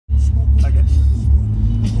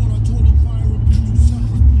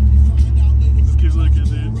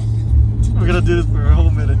gonna do this for a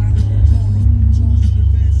whole minute.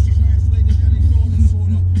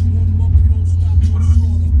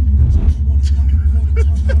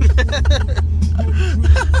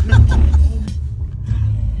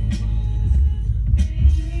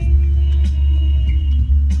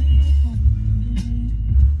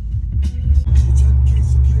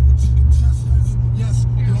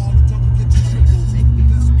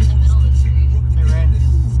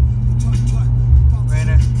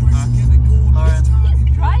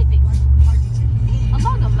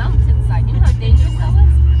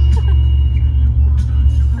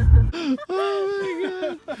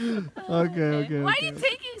 Okay. Why are you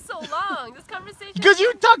taking so long? This conversation. Because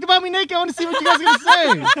you talked about me naked. I want to see what you guys are gonna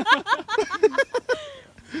say.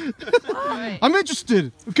 Right. I'm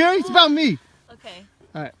interested. Okay, it's about me. Okay.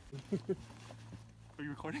 All right. Are you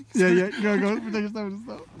recording? Yeah. Go. Protect yourself.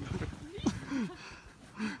 All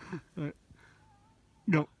right.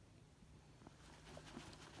 Go.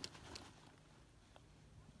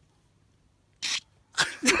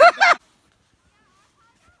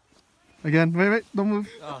 Again, wait, don't move.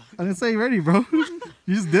 Oh. I didn't say ready, bro.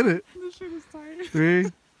 You just did it. The shirt is tired.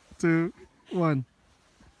 3, 2, 1.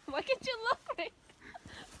 Why can't you look right?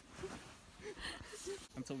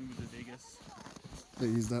 Until we moved to Vegas. They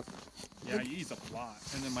used up. Yeah, you used up a lot.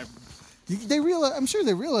 And then They realize. I'm sure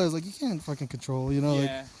they realize like you can't fucking control. You know.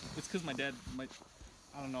 yeah, Like, it's because my dad,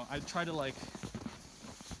 I don't know. I try to like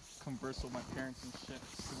converse with my parents and shit.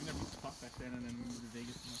 Cause we never used to talk back then, and then we moved to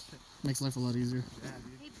Vegas and that shit. makes life a lot easier. Yeah,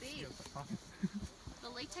 dude. Hey babe, the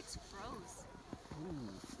latex froze. Ooh.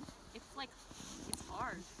 It's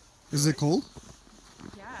hard. Is it cold?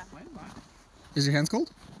 Yeah. Why not? Is your hands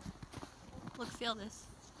cold? Look, feel this.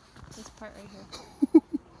 This part right here.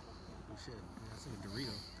 Oh shit, that's like a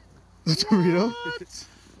Dorito. That's a Dorito. What?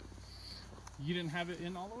 You didn't have it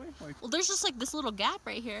in all the way? Like, Well, there's just like this little gap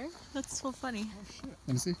right here. That's so funny. oh shit.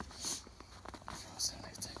 Let me see. Frozen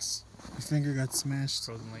latex. My finger got smashed.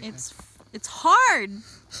 Frozen latex. It's hard.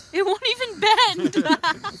 It won't even bend.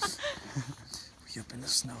 We up in the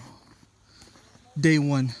snow. Day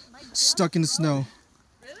 1. Stuck in the snow.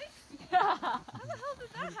 Really? Yeah. How the hell did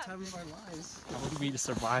that happen? Time of our lives. How would we to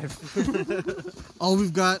survive? All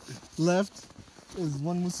we've got left is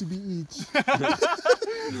one musubi each.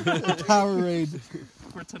 A Powerade.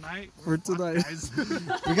 For tonight. For tonight. Guys.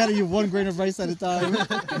 We gotta eat 1 grain of rice at a time.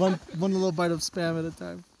 one little bite of Spam at a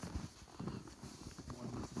time.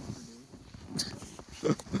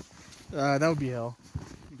 That would be hell.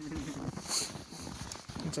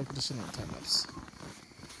 Let's check this in the time lapse.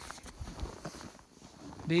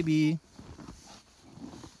 Baby.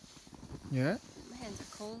 Yeah? My hands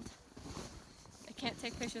are cold. I can't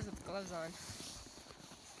take pictures with gloves on.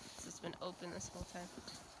 It's been open this whole time.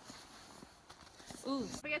 Ooh.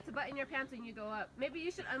 Forget to button your pants when you go up. Maybe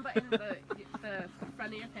you should unbutton the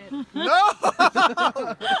front of your pants. No!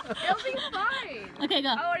 It'll be fine. Okay,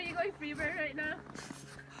 go. Oh, are you going Freebird right now?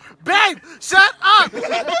 Babe! Shut up!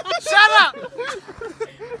 Shut up!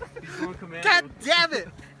 He's on command. God damn it!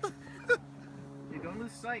 You don't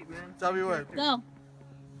lose sight, man. Tell me what. Go.